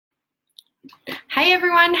Hey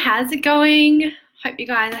everyone, how's it going? Hope you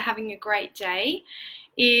guys are having a great day.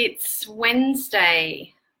 It's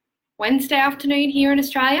Wednesday afternoon here in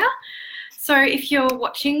Australia. So if you're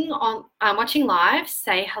watching live,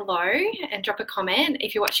 say hello and drop a comment.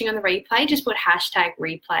 If you're watching on the replay, just put hashtag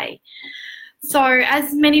replay. So,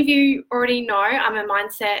 as many of you already know, I'm a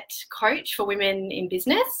mindset coach for women in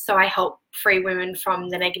business. So, I help free women from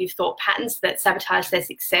the negative thought patterns that sabotage their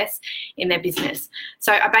success in their business.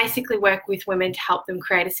 So, I basically work with women to help them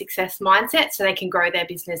create a success mindset so they can grow their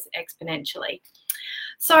business exponentially.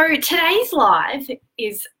 So, today's live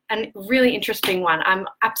is a really interesting one. I'm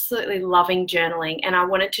absolutely loving journaling, and I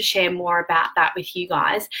wanted to share more about that with you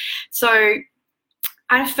guys. So,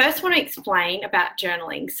 I first want to explain about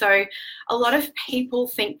journaling. So a lot of people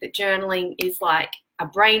think that journaling is like a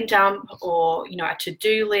brain dump or, a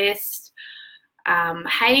to-do list.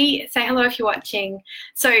 Hey, say hello if you're watching.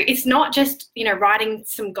 So it's not just, writing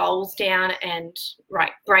some goals down and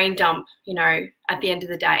brain dump, at the end of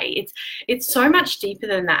the day. It's so much deeper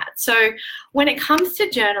than that. So when it comes to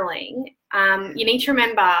journaling, you need to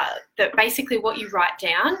remember that basically what you write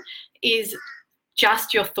down is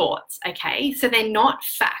just your thoughts, okay? So they're not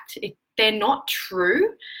fact. They're not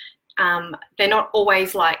true. They're not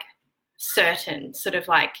always like certain, sort of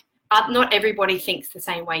like not everybody thinks the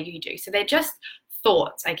same way you do. So they're just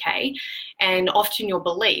thoughts, okay? And often your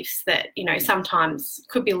beliefs that, sometimes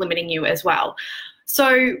could be limiting you as well.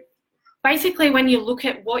 So basically when you look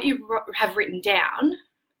at what you have written down,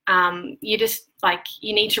 you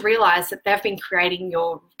need to realize that they've been creating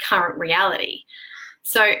your current reality.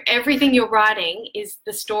 So everything you're writing is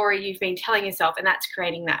the story you've been telling yourself, and that's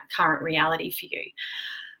creating that current reality for you.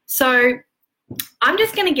 So I'm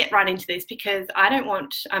just going to get right into this because I don't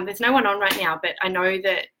want, there's no one on right now, but I know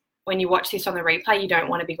that when you watch this on the replay, you don't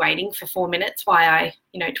want to be waiting for 4 minutes while I,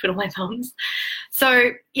 twiddle my thumbs. So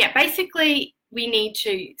yeah, basically we need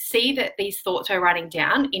to see that these thoughts we're writing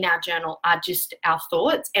down in our journal are just our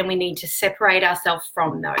thoughts, and we need to separate ourselves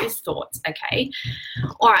from those thoughts, okay?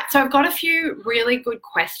 All right, so I've got a few really good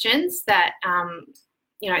questions that,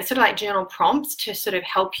 sort of like journal prompts to sort of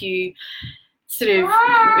help you sort of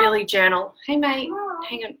really journal. Hey, mate,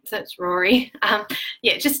 hang on, that's Rory.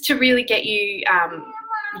 Just to really get you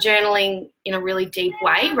journaling in a really deep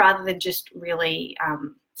way rather than just really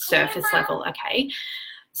surface level, okay?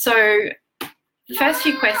 So the first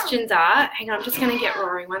few questions are, hang on, I'm just going to get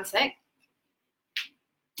Rory one sec.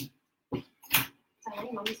 Hey,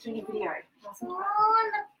 Mum's doing a video.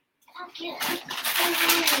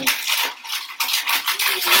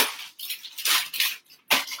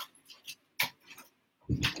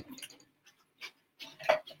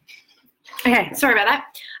 Okay, sorry about that.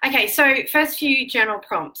 Okay, so first few journal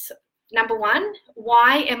prompts. Number one,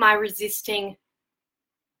 why am I resisting?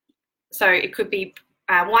 So it could be,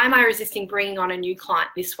 why am I resisting bringing on a new client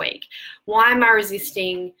this week? Why am I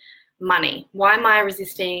resisting money? Why am I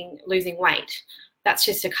resisting losing weight? That's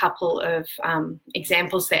just a couple of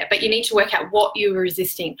examples there. But you need to work out what you're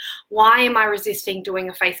resisting. Why am I resisting doing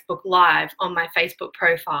a Facebook Live on my Facebook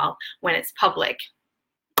profile when it's public?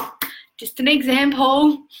 Just an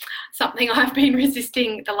example, something I've been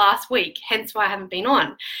resisting the last week, hence why I haven't been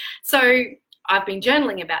on. So I've been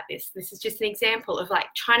journaling about this. This is just an example of like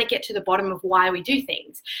trying to get to the bottom of why we do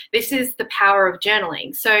things. This is the power of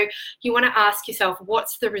journaling. So you want to ask yourself,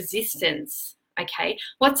 what's the resistance? Okay,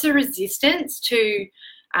 what's the resistance to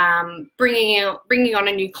bringing on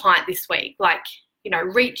a new client this week? Like,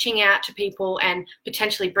 reaching out to people and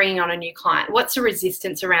potentially bringing on a new client. What's the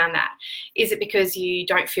resistance around that? Is it because you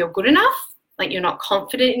don't feel good enough? Like you're not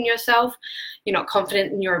confident in yourself? You're not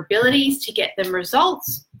confident in your abilities to get them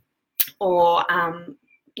results? Or,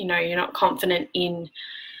 you're not confident in,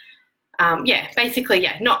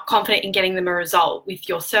 not confident in getting them a result with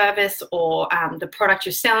your service or the product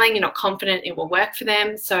you're selling. You're not confident it will work for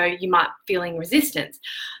them, so you might be feeling resistance.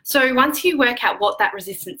 So once you work out what that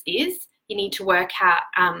resistance is, you need to work out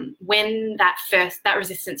when that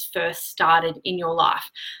resistance first started in your life.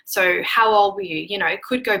 So how old were you? It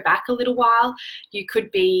could go back a little while. You could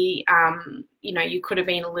be, you could have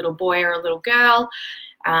been a little boy or a little girl.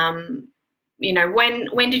 When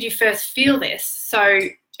did you first feel this? So,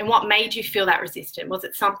 and what made you feel that resistance? Was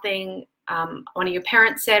it something one of your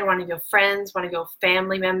parents said, one of your friends, one of your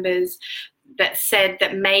family members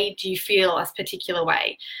that made you feel a particular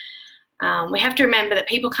way? We have to remember that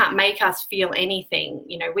people can't make us feel anything.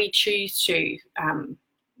 We choose to,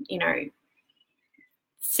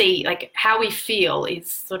 see, like, how we feel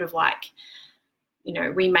is sort of like,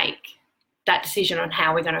 we make that decision on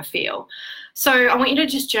how we're going to feel. So I want you to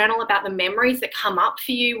just journal about the memories that come up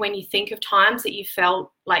for you when you think of times that you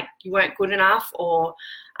felt like you weren't good enough, or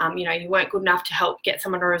you weren't good enough to help get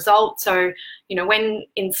someone a result. So, when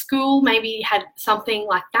in school, maybe you had something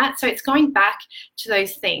like that. So it's going back to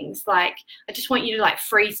those things. Like, I just want you to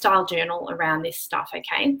freestyle journal around this stuff,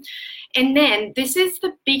 okay? And then this is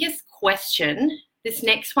the biggest question. This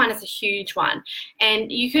next one is a huge one.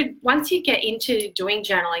 And once you get into doing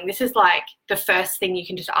journaling, this is the first thing you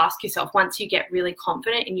can just ask yourself once you get really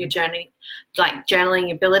confident in your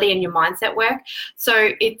journaling ability and your mindset work.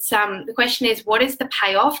 So it's the question is, what is the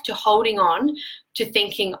payoff to holding on to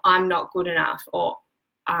thinking I'm not good enough, or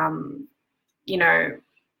I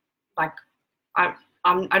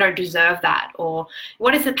don't deserve that, or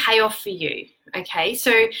what is the payoff for you? Okay,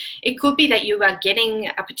 so it could be that you are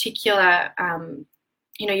getting a particular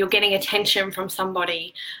you're getting attention from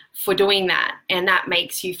somebody for doing that, and that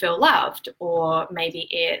makes you feel loved. Or maybe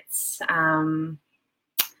it's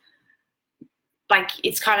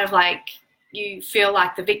it's kind of like you feel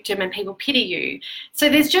like the victim and people pity you. So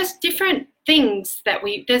there's just different things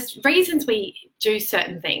there's reasons we do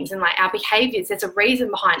certain things, and our behaviors, there's a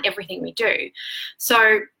reason behind everything we do.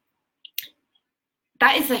 So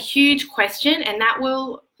that is a huge question, and that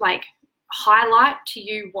will highlight to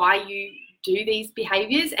you why you do these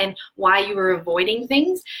behaviors and why you are avoiding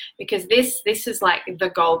things, because this is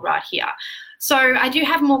the gold right here. So I do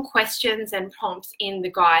have more questions and prompts in the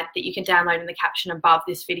guide that you can download in the caption above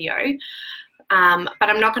this video. But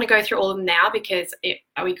I'm not going to go through all of them now, because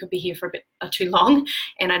we could be here for a bit too long,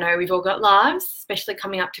 and I know we've all got lives, especially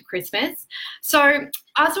coming up to Christmas. So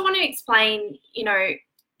I also want to explain,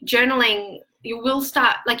 journaling,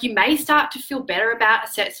 you may start to feel better about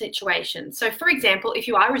a certain situation. So for example, if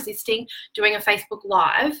you are resisting doing a Facebook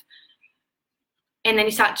Live, and then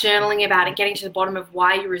you start journaling about it, getting to the bottom of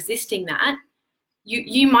why you're resisting that,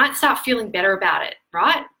 you might start feeling better about it,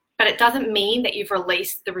 right? But it doesn't mean that you've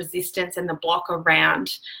released the resistance and the block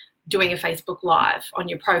around doing a Facebook Live on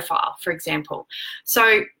your profile, for example.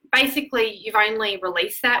 So basically, you've only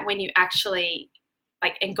released that when you actually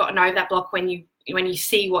and gotten over that block when you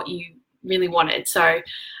see what you really wanted. So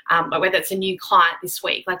whether it's a new client this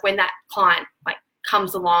week, when that client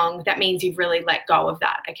comes along, that means you've really let go of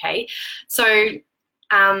that. Okay, so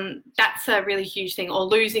that's a really huge thing. Or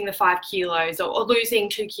losing the 5 kilos, or losing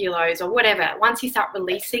 2 kilos, or whatever. Once you start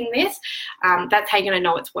releasing this, that's how you're going to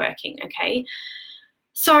know it's working. Okay,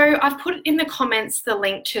 so I've put in the comments the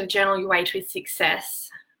link to the Journal Your Way to Success.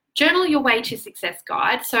 Journal Your Way to Success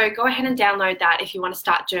guide. So go ahead and download that if you want to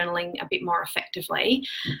start journaling a bit more effectively.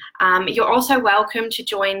 You're also welcome to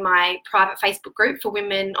join my private Facebook group for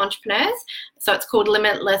women entrepreneurs. So it's called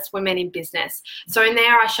Limitless Women in Business. So in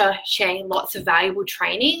there, I share lots of valuable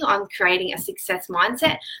training on creating a success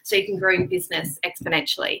mindset so you can grow your business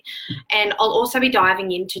exponentially. And I'll also be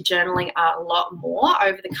diving into journaling a lot more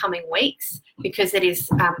over the coming weeks, because it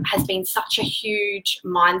has been such a huge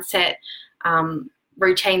mindset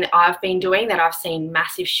routine that I've been doing, that I've seen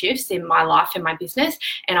massive shifts in my life and my business,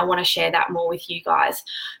 and I want to share that more with you guys.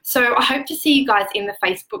 So I hope to see you guys in the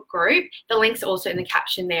Facebook group. The link's also in the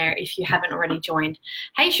caption there if you haven't already joined.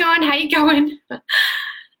 Hey Sean, how you going?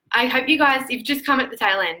 I hope you guys, you've just come at the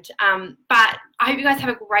tail end, but I hope you guys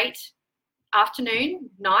have a great afternoon,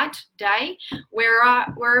 night, day,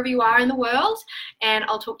 wherever you are in the world, and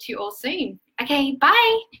I'll talk to you all soon. Okay,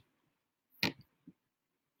 bye.